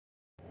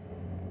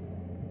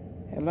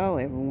Hello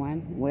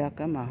everyone,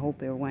 welcome. I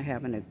hope everyone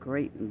having a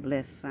great and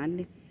blessed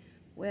Sunday.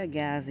 Well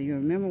guys, you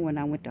remember when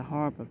I went to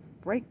Harbor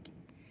Break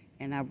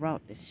and I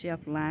brought the shelf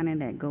lining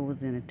that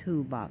goes in a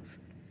toolbox.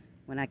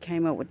 When I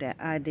came up with that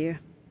idea,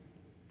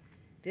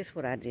 this is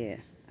what I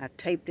did. I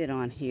taped it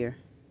on here.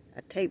 I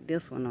taped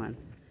this one on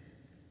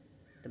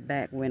the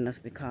back windows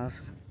because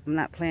I'm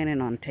not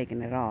planning on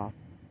taking it off.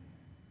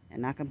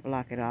 And I can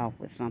block it off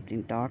with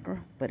something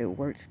darker, but it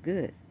works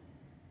good.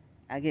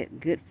 I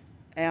get good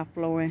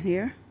airflow in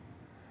here.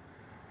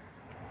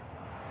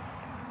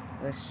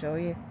 Let's show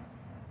you,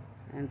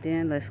 and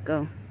then let's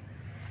go.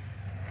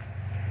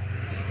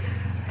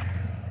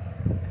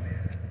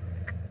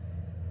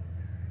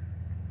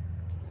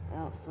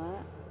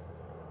 Outside.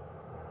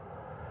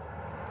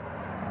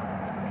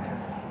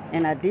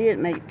 And I did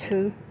make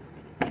two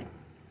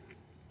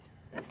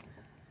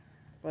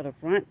for the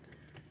front,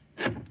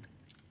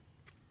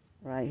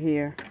 right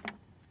here.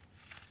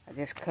 I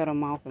just cut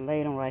them off and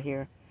laid them right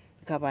here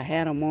because I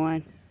had them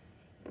on.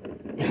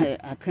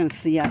 I couldn't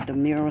see out the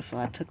mirror, so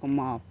I took them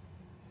off.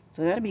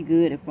 So that'll be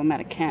good if I'm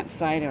at a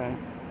campsite or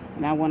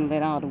and I want to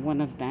let all the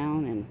windows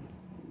down and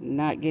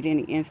not get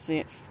any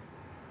insects.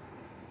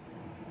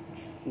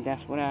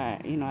 That's what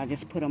I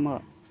just put them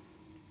up.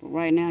 But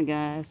right now,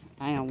 guys,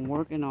 I am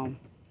working on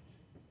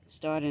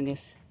starting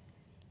this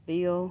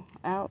bill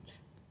out.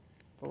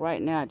 But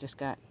right now, I just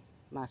got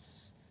my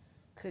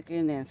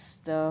cooking and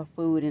stuff,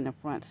 food in the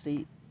front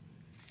seat.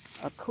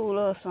 A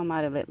cooler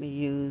somebody let me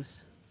use.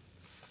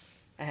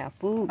 I have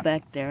food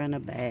back there in a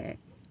bag.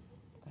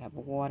 I have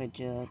a water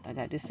jug. I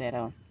got this at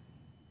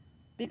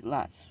Big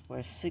Lots for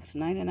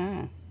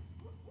 $6.99.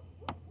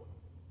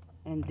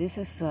 And this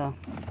is a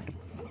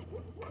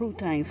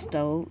propane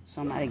stove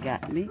somebody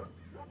got me.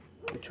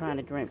 I'm trying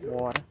to drink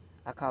water.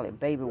 I call it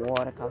baby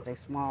water because they're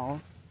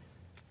small.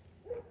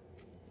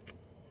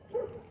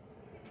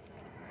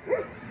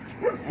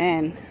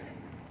 And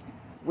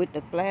with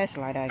the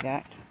flashlight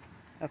I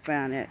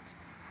found that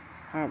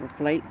Harbor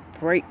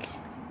Break.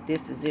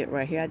 This is it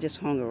right here. I just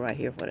hung it right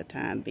here for the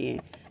time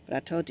being. But I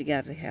told you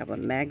guys to have a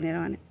magnet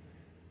on it.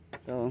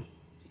 So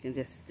you can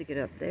just stick it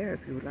up there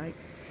if you would like.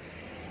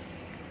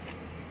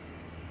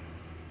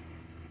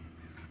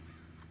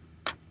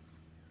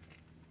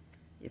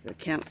 If the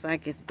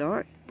campsite gets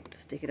dark,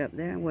 stick it up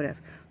there. And what else?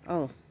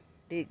 Oh,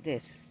 dig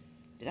this.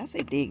 Did I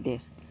say dig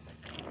this?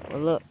 Well,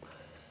 look.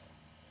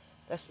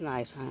 That's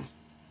nice, huh?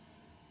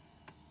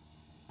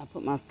 I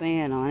put my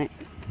fan on it.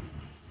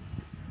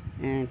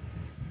 And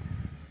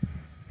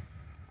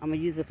I'm going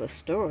to use it for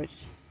storage.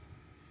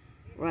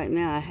 Right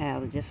now I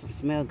have just some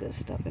smell good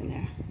stuff in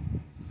there.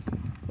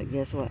 But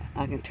guess what?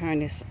 I can turn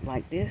this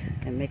like this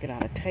and make it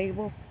on a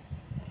table.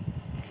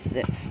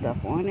 Set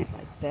stuff on it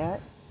like that.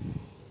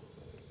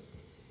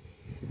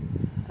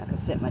 I can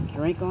set my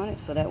drink on it.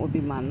 So that would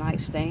be my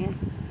nightstand.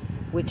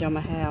 Which I'm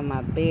going to have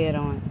my bed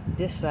on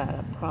this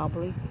side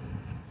probably.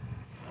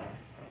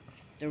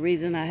 The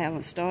reason I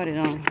haven't started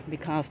on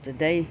because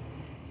today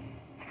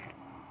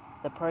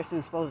the person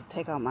is supposed to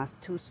take out my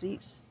 2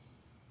 seats.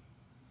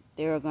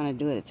 They were going to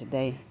do it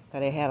today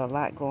because they had a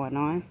lot going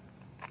on.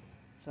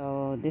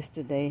 So this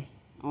today,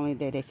 only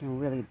day they can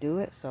really do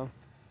it. So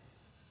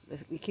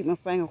let's keep my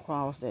finger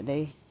crossed that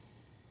they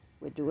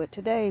would do it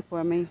today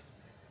for me.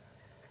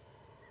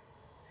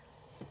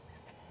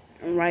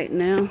 And right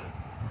now,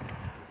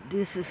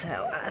 this is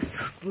how I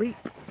sleep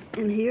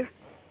in here.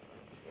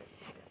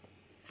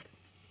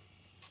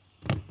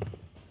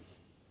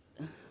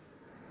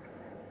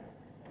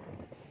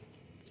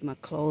 It's my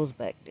clothes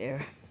back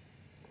there.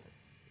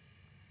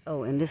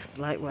 Oh, and this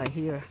light right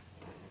here,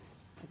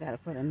 I gotta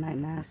put a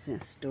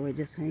 99-cent storage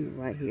just hanging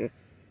right here.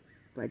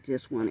 If I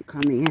just want to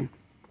come in,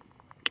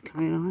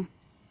 turn it on.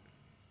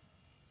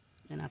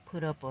 And I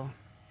put up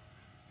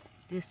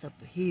this up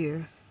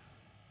here.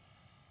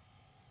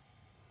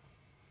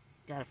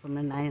 Got it from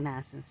the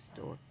 99-cent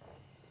store.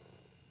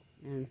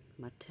 And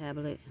my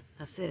tablet,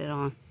 I set it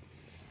on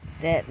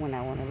that when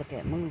I want to look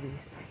at movies.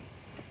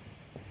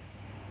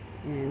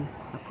 And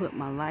I put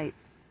my light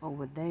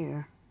over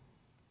there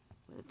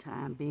for the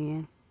time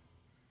being.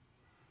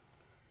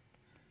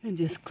 And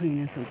just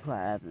cleaning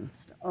supplies and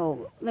stuff.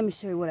 Oh, let me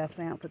show you what I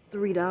found for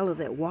 $3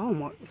 at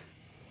Walmart.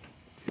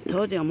 I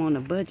told you I'm on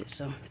a budget,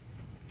 so.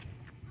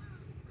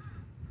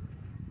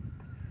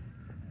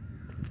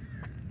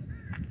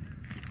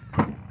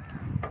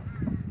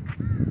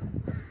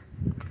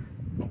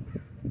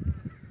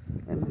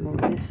 Let me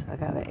move this. I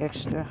got an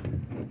extra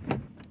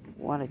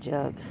water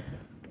jug.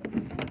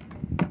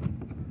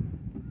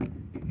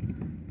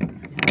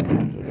 Let's see how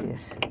I get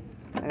this.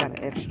 I got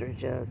an extra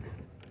jug.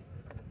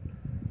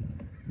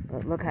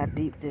 But look how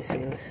deep this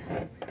is.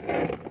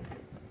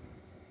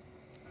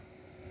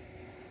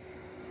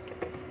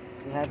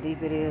 See how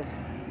deep it is?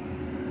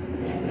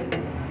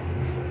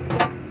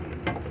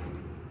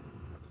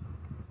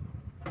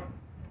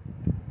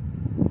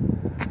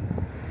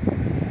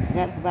 I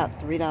got it for about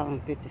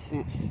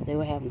 $3.50. They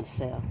were having a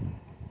sale.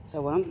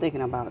 So what I'm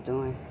thinking about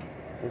doing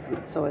is,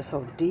 so it's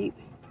so deep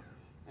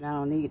and I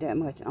don't need that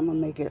much, I'm going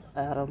to make it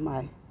out of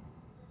my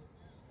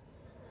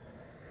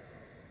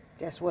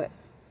guess what?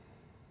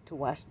 To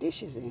wash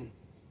dishes in.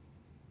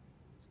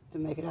 To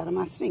make it out of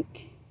my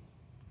sink.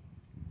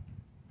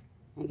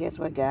 And guess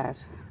what,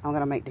 guys? I'm going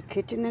to make the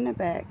kitchen in the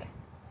back.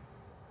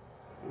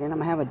 And then I'm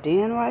going to have a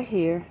den right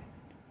here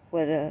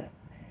where the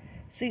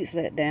seats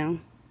let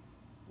down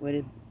with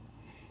it.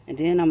 And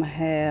then I'm going to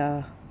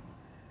have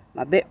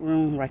my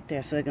bedroom right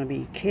there. So it's going to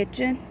be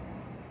kitchen,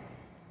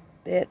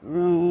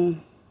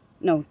 bedroom,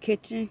 no,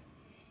 kitchen,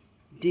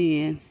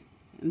 den,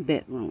 and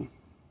bedroom.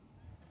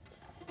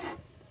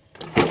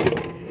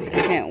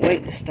 Can't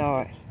wait to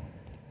start.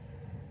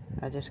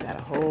 I just got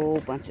a whole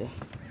bunch of,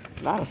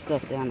 a lot of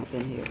stuff down up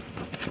in here.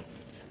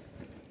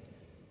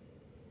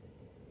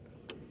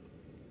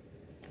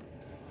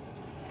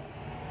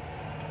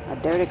 My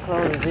dirty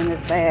clothes is in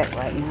this bag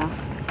right now.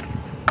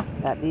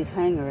 Got these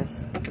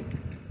hangers.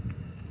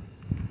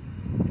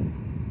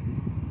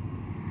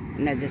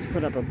 And I just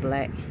put up a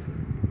black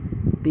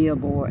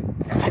billboard.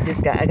 I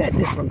got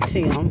this from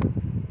Tim.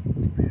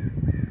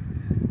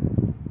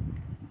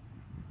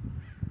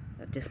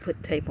 I just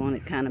put tape on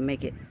it, kind of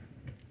make it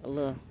a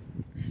little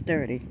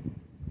sturdy.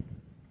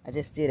 I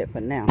just did it for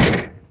now.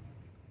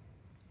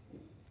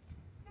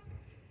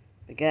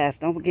 But guys,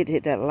 don't forget to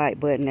hit that like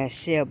button, that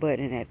share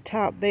button, and that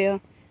top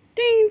bell.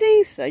 Ding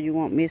ding, so you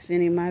won't miss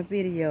any of my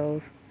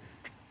videos.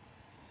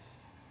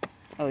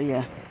 Oh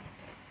yeah,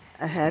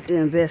 I had to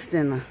invest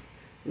in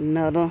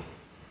another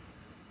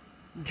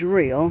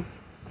drill.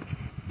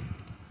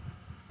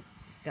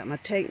 Got my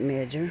tape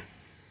measure,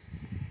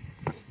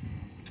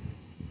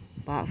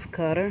 box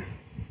cutter,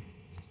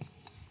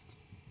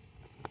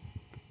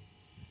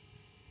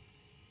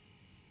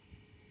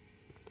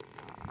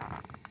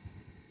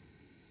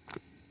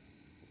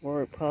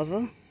 word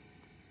puzzle.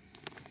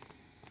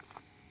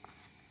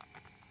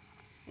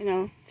 You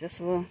know,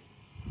 just a little